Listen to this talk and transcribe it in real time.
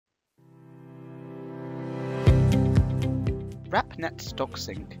RapNet Stock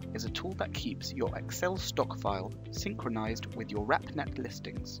Sync is a tool that keeps your Excel stock file synchronized with your RapNet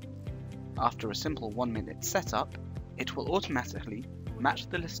listings. After a simple 1-minute setup, it will automatically match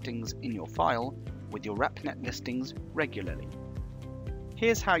the listings in your file with your RapNet listings regularly.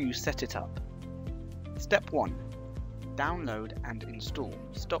 Here's how you set it up. Step 1. Download and install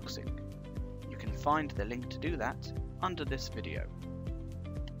StockSync. You can find the link to do that under this video.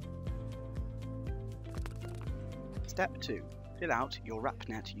 Step 2. Fill out your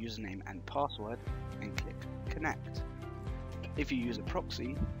RapNet username and password and click Connect. If you use a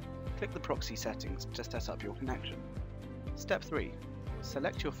proxy, click the proxy settings to set up your connection. Step 3.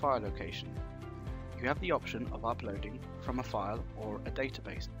 Select your file location. You have the option of uploading from a file or a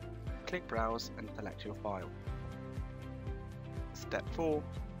database. Click Browse and select your file. Step 4.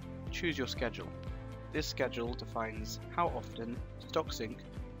 Choose your schedule. This schedule defines how often StockSync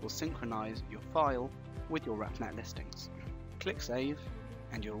will synchronize your file with your RapNet listings. Click Save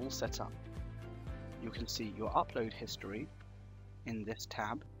and you're all set up. You can see your upload history in this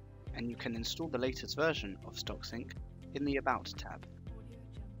tab, and you can install the latest version of StockSync in the About tab.